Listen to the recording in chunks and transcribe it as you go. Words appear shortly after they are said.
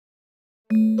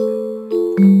Hi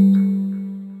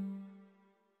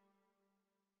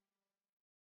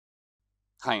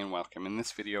and welcome. In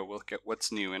this video we'll look at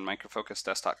what's new in Micro Focus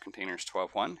Desktop Containers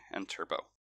 12.1 and Turbo.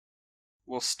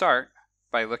 We'll start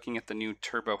by looking at the new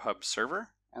Turbo Hub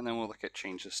server, and then we'll look at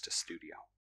changes to Studio.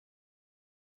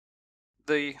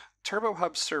 The Turbo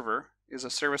Hub server is a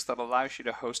service that allows you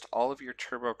to host all of your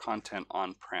Turbo content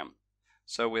on-prem.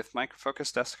 So with Micro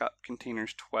Focus Desktop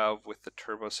Containers 12 with the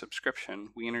Turbo subscription,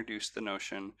 we introduced the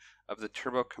notion of the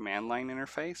Turbo command line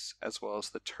interface as well as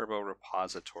the Turbo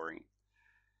repository.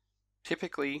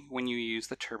 Typically, when you use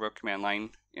the Turbo command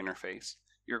line interface,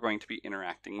 you're going to be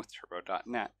interacting with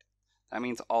turbo.net. That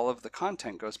means all of the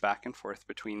content goes back and forth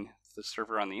between the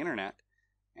server on the internet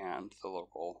and the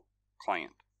local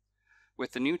client.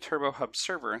 With the new Turbo Hub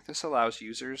server, this allows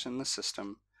users in the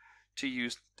system to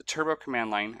use the Turbo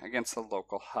command line against the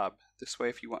local hub. This way,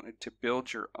 if you wanted to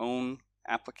build your own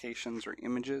applications or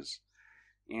images,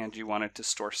 and you wanted to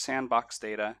store sandbox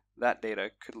data, that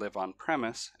data could live on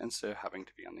premise instead of having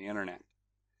to be on the internet.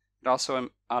 It also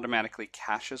automatically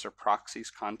caches or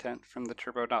proxies content from the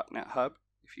turbo.net hub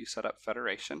if you set up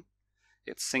federation.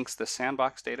 It syncs the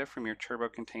sandbox data from your Turbo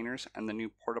containers and the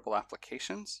new portable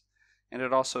applications, and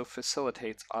it also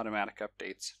facilitates automatic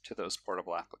updates to those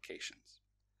portable applications.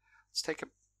 Let's take a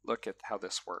look at how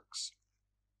this works.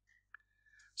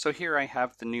 So here I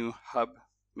have the new hub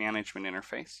management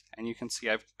interface, and you can see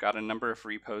I've got a number of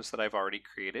repos that I've already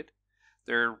created.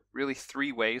 There are really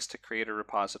three ways to create a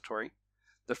repository.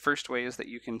 The first way is that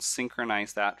you can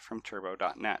synchronize that from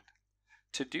turbo.net.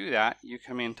 To do that, you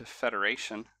come into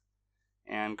Federation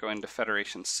and go into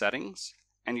Federation Settings,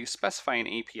 and you specify an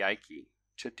API key.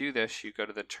 To do this, you go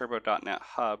to the turbo.net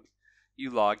hub, you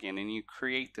log in, and you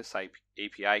create this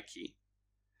API key.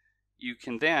 You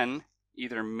can then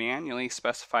either manually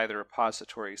specify the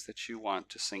repositories that you want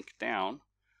to sync down,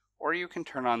 or you can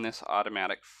turn on this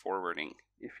automatic forwarding.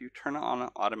 If you turn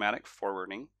on automatic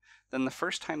forwarding, then the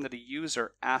first time that a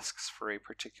user asks for a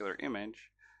particular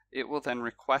image, it will then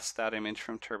request that image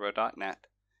from turbo.net,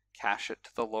 cache it to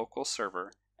the local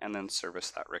server, and then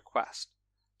service that request.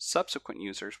 Subsequent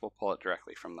users will pull it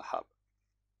directly from the hub.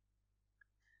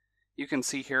 You can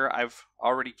see here I've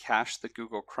already cached the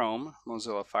Google Chrome,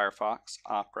 Mozilla Firefox,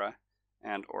 Opera,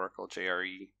 and Oracle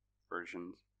JRE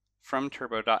versions from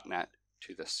turbo.net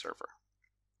to this server.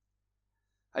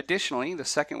 Additionally, the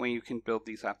second way you can build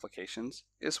these applications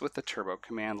is with the Turbo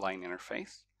command line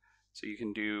interface. So you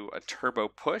can do a Turbo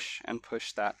push and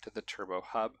push that to the Turbo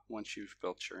hub once you've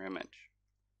built your image.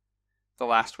 The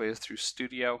last way is through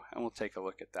Studio, and we'll take a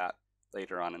look at that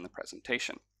later on in the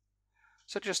presentation.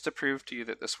 So just to prove to you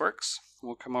that this works,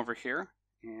 we'll come over here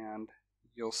and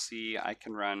you'll see I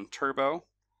can run turbo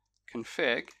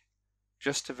config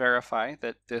just to verify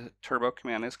that the turbo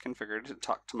command is configured to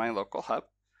talk to my local hub.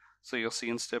 So you'll see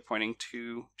instead of pointing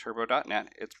to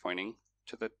turbo.net, it's pointing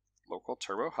to the local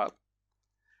turbo hub.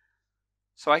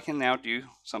 So I can now do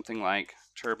something like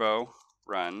turbo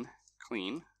run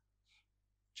clean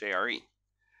JRE.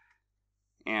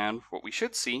 And what we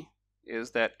should see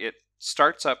is that it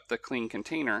starts up the clean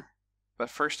container, but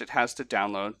first it has to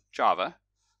download Java.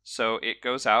 So it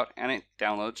goes out and it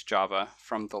downloads Java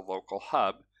from the local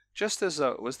hub, just as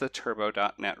though it was the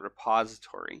turbo.net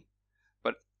repository,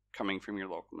 but coming from your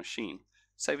local machine,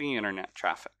 saving you internet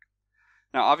traffic.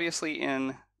 Now obviously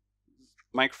in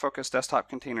Micro Focus Desktop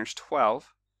Containers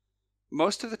 12,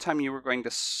 most of the time you were going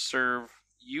to serve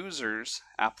users'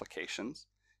 applications.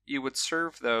 You would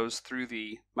serve those through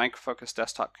the Micro Focus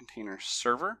Desktop Containers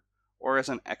server or as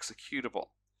an executable.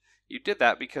 You did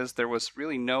that because there was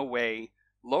really no way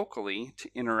locally to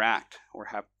interact or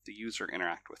have the user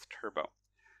interact with Turbo.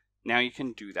 Now you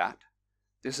can do that.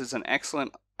 This is an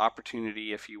excellent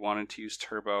opportunity if you wanted to use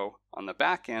Turbo on the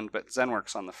back end, but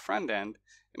ZenWorks on the front end.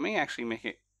 It may actually make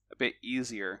it a bit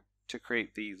easier to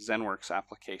create the ZenWorks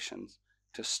applications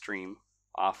to stream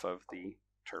off of the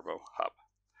Turbo hub.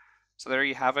 So there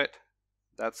you have it.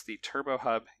 That's the Turbo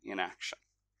hub in action.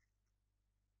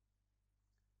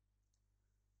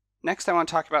 Next, I want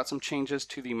to talk about some changes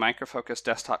to the Micro Focus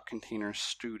Desktop Containers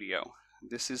Studio.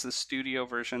 This is the Studio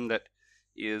version that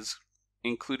is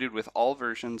included with all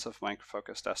versions of Micro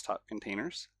Focus Desktop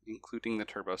Containers, including the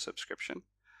Turbo subscription.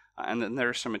 And then there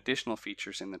are some additional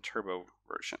features in the Turbo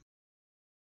version.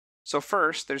 So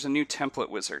first, there's a new template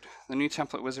wizard. The new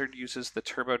template wizard uses the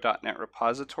turbo.net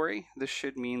repository. This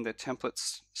should mean that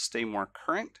templates stay more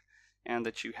current and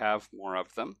that you have more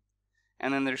of them.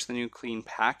 And then there's the new clean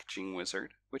packaging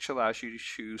wizard, which allows you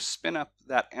to spin up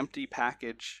that empty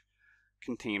package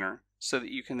container so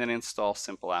that you can then install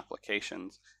simple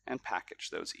applications and package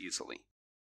those easily.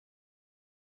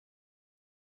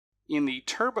 In the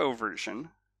Turbo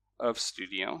version of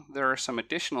Studio, there are some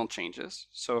additional changes.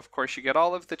 So of course you get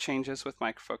all of the changes with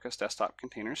Micro Focus Desktop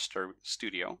Containers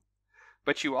Studio,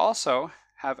 but you also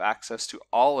have access to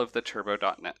all of the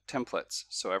Turbo.net templates.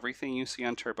 So everything you see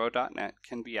on Turbo.net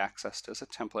can be accessed as a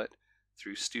template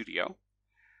through Studio.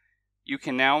 You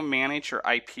can now manage your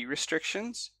IP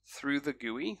restrictions through the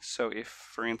GUI. So if,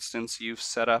 for instance, you've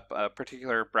set up a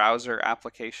particular browser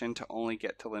application to only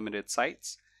get to limited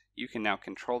sites, you can now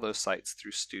control those sites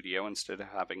through Studio instead of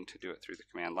having to do it through the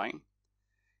command line.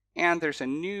 And there's a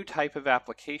new type of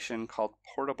application called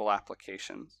portable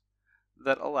applications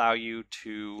that allow you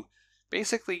to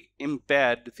basically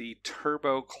embed the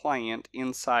Turbo client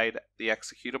inside the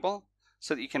executable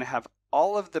so that you can have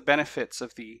all of the benefits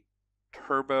of the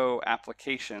Turbo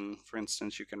application. For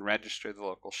instance, you can register the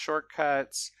local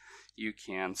shortcuts, you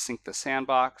can sync the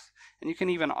sandbox, and you can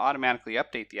even automatically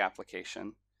update the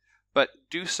application, but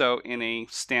do so in a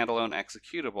standalone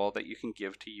executable that you can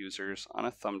give to users on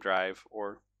a thumb drive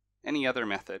or any other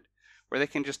method where they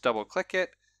can just double click it.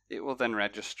 It will then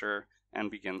register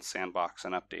and begin sandbox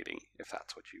and updating if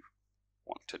that's what you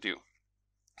want to do.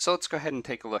 So let's go ahead and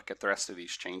take a look at the rest of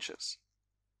these changes.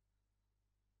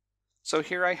 So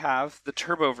here I have the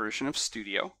Turbo version of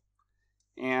Studio,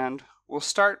 and we'll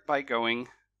start by going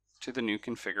to the new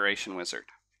configuration wizard.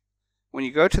 When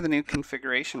you go to the new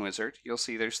configuration wizard, you'll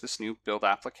see there's this new build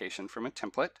application from a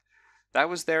template. That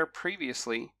was there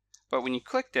previously, but when you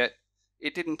clicked it,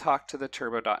 it didn't talk to the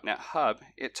Turbo.net hub,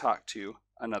 it talked to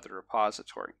another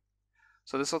repository.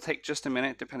 So this will take just a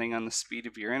minute depending on the speed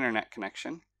of your internet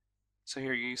connection. So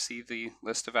here you see the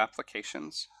list of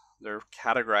applications. They're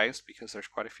categorized because there's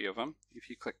quite a few of them. If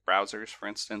you click browsers, for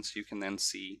instance, you can then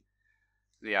see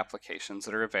the applications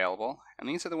that are available. And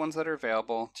these are the ones that are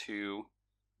available to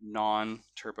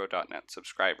non-Turbo.net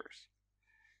subscribers.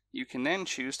 You can then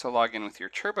choose to log in with your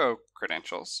Turbo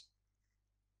credentials,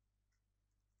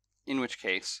 in which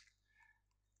case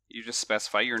you just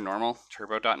specify your normal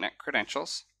Turbo.net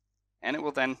credentials, and it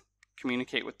will then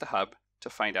communicate with the hub to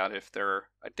find out if there are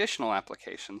additional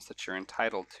applications that you're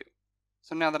entitled to.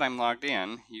 So now that I'm logged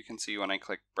in, you can see when I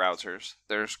click browsers,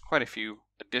 there's quite a few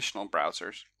additional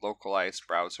browsers, localized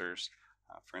browsers,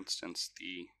 for instance,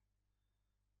 the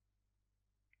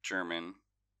German,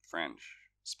 French,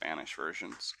 Spanish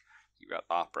versions. You've got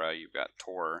Opera, you've got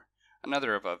Tor, a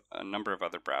number of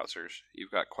other browsers. You've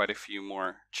got quite a few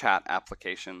more chat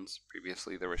applications.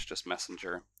 Previously there was just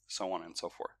Messenger, so on and so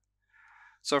forth.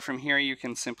 So from here you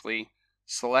can simply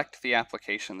select the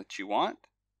application that you want.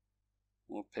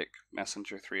 We'll pick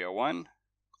Messenger 301,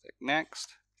 click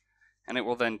Next, and it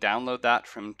will then download that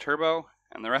from Turbo,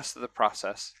 and the rest of the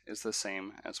process is the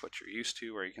same as what you're used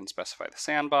to, where you can specify the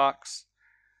sandbox,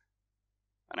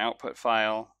 an output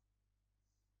file,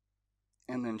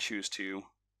 and then choose to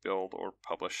build or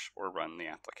publish or run the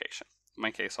application. In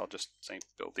my case, I'll just say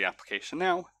build the application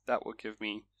now. That will give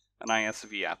me an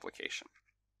ISV application.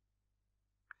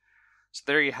 So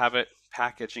there you have it,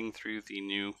 packaging through the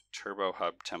new Turbo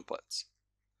Hub templates.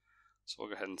 So we'll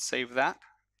go ahead and save that.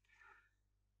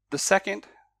 The second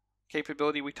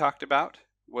capability we talked about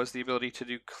was the ability to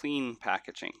do clean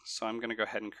packaging. So I'm going to go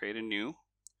ahead and create a new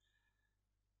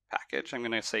package. I'm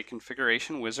going to say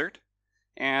Configuration Wizard.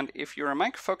 And if you're a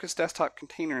Micro Focus Desktop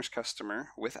Containers customer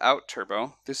without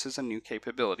Turbo, this is a new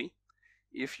capability.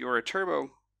 If you're a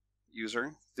Turbo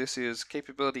user, this is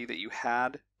capability that you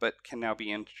had but can now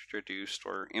be introduced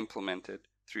or implemented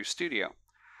through Studio.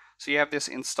 So you have this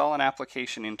install an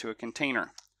application into a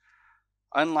container.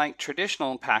 Unlike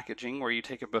traditional packaging where you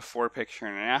take a before picture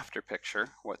and an after picture,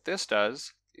 what this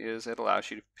does is it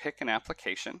allows you to pick an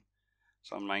application.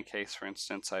 So in my case, for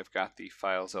instance, I've got the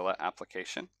FileZilla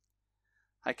application.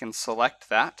 I can select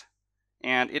that,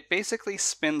 and it basically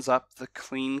spins up the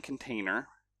clean container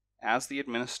as the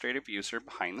administrative user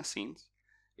behind the scenes.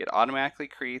 It automatically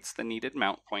creates the needed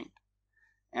mount point,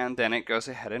 and then it goes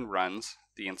ahead and runs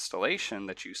the installation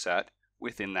that you set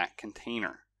within that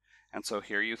container. And so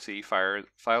here you see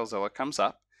FileZilla comes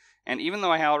up, and even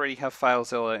though I already have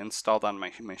FileZilla installed on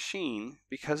my machine,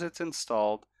 because it's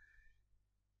installing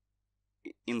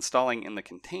in the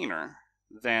container,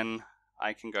 then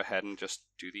I can go ahead and just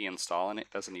do the install, and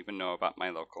it doesn't even know about my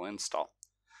local install.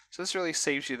 So this really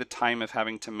saves you the time of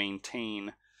having to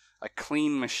maintain a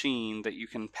clean machine that you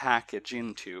can package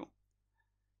into.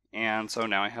 And so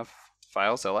now I have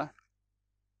FileZilla,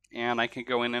 and I can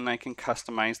go in and I can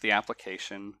customize the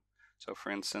application. So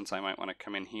for instance, I might want to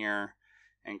come in here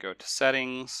and go to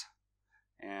Settings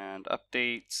and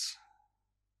Updates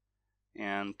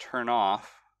and turn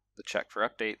off the check for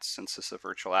updates since this is a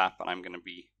virtual app and I'm going to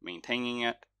be maintaining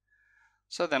it.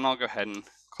 So then I'll go ahead and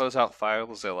close out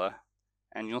FileZilla,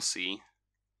 and you'll see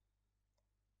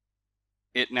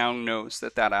it now knows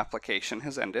that that application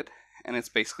has ended, and it's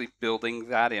basically building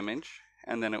that image,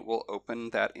 and then it will open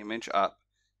that image up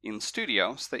in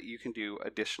Studio so that you can do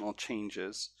additional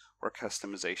changes or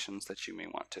customizations that you may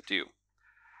want to do.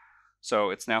 So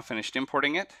it's now finished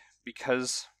importing it.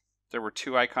 Because there were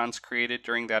 2 icons created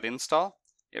during that install,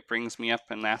 it brings me up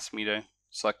and asks me to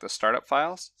select the startup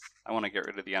files. I want to get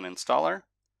rid of the uninstaller.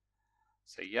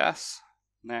 Say yes,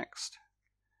 next,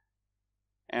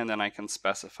 and then I can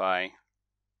specify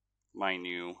my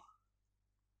new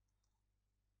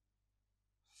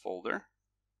folder.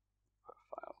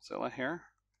 Put FileZilla here.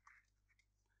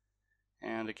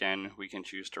 And again, we can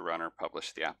choose to run or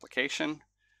publish the application.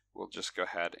 We'll just go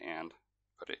ahead and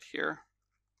put it here.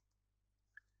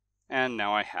 And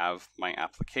now I have my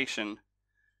application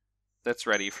that's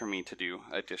ready for me to do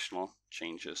additional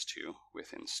changes to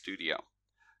within Studio.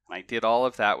 And I did all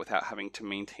of that without having to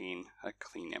maintain a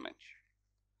clean image.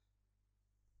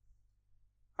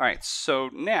 All right, so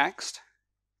next,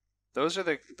 those are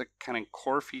the kind of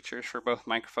core features for both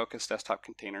Micro Focus Desktop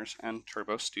Containers and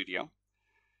Turbo Studio.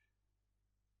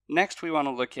 Next, we want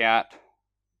to look at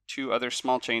 2 other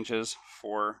small changes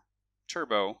for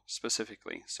Turbo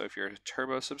specifically. So if you're a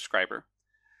Turbo subscriber,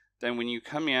 then when you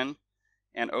come in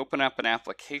and open up an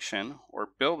application or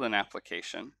build an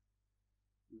application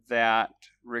that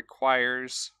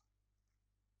requires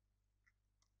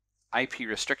IP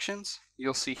restrictions,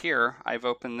 you'll see here I've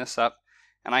opened this up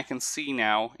and I can see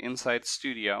now inside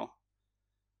Studio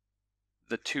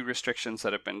the 2 restrictions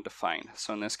that have been defined.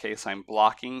 So in this case I'm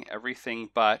blocking everything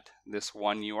but this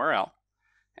one URL,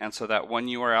 and so that one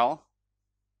URL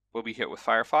will be hit with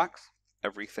Firefox,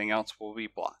 everything else will be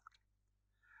blocked.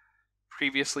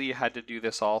 Previously you had to do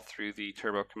this all through the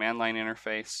Turbo command line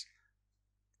interface.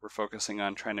 We're focusing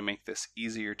on trying to make this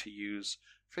easier to use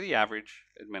for the average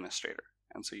administrator.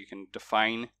 And so you can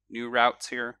define new routes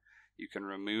here, you can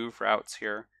remove routes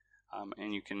here,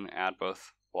 and you can add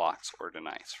both blocks or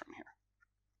denies from here.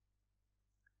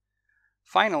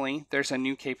 Finally, there's a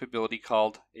new capability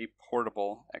called a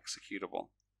portable executable.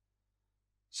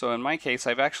 So in my case,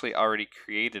 I've actually already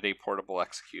created a portable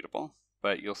executable,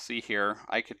 but you'll see here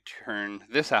I could turn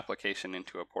this application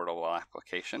into a portable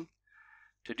application.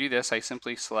 To do this, I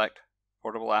simply select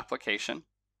Portable Application,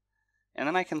 and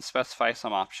then I can specify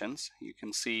some options. You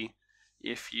can see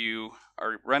if you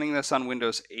are running this on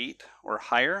Windows 8 or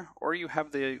higher, or you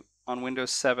have on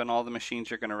Windows 7, all the machines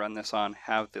you're going to run this on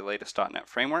have the latest .NET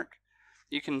framework.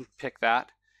 You can pick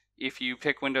that. If you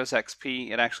pick Windows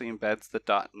XP, it actually embeds the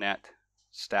 .NET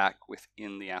stack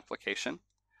within the application.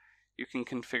 You can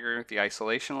configure the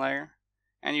isolation layer,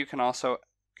 and you can also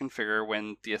configure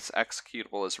when this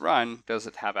executable is run, does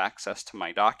it have access to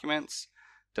my documents?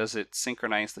 Does it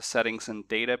synchronize the settings and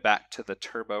data back to the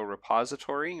Turbo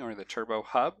repository or the Turbo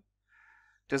hub?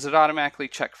 Does it automatically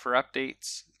check for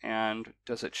updates? And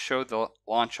does it show the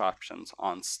launch options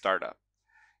on startup?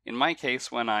 In my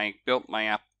case, when I built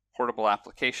my portable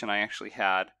application, I actually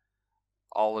had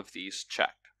all of these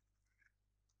checked.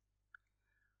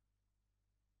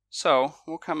 So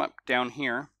we'll come up down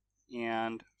here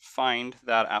and find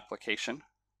that application.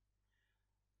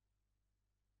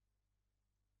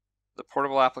 The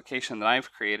portable application that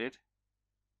I've created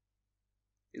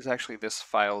is actually this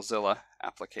FileZilla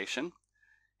application.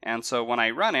 And so when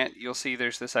I run it, you'll see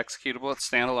there's this executable. It's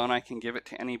standalone. I can give it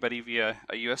to anybody via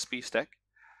a USB stick.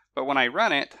 But when I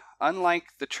run it, unlike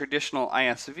the traditional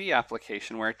ISV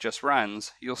application where it just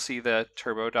runs, you'll see the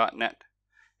turbo.net.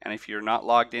 And if you're not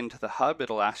logged into the hub,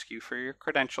 it'll ask you for your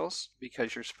credentials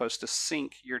because you're supposed to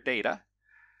sync your data.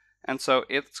 And so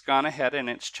it's gone ahead and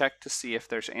it's checked to see if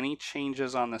there's any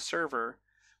changes on the server,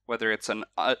 whether it's an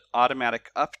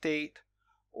automatic update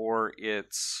or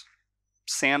it's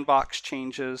sandbox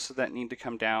changes that need to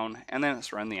come down, and then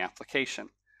it's run the application.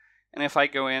 And if I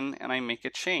go in and I make a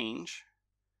change,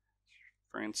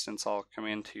 for instance, I'll come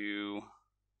into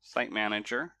Site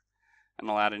Manager and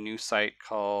I'll add a new site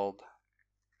called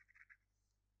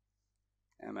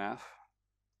MF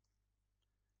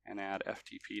and add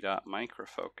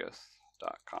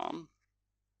ftp.microfocus.com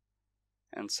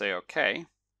and say OK.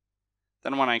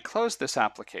 Then when I close this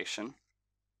application,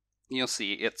 you'll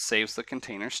see it saves the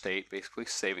container state, basically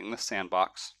saving the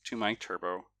sandbox to my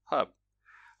Turbo hub.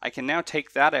 I can now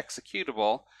take that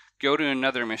executable, go to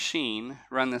another machine,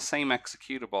 run the same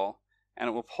executable, and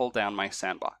it will pull down my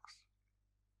sandbox.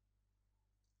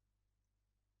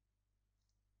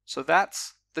 So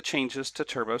that's the changes to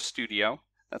Turbo Studio.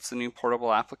 That's the new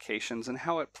portable applications and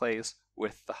how it plays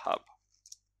with the hub.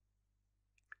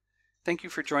 Thank you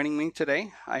for joining me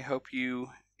today. I hope you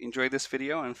enjoyed this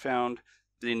video and found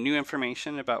the new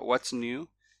information about what's new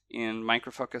in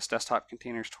Micro Focus Desktop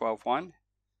Containers 12.1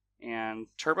 and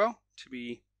Turbo to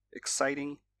be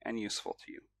exciting and useful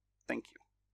to you. Thank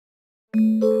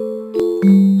you.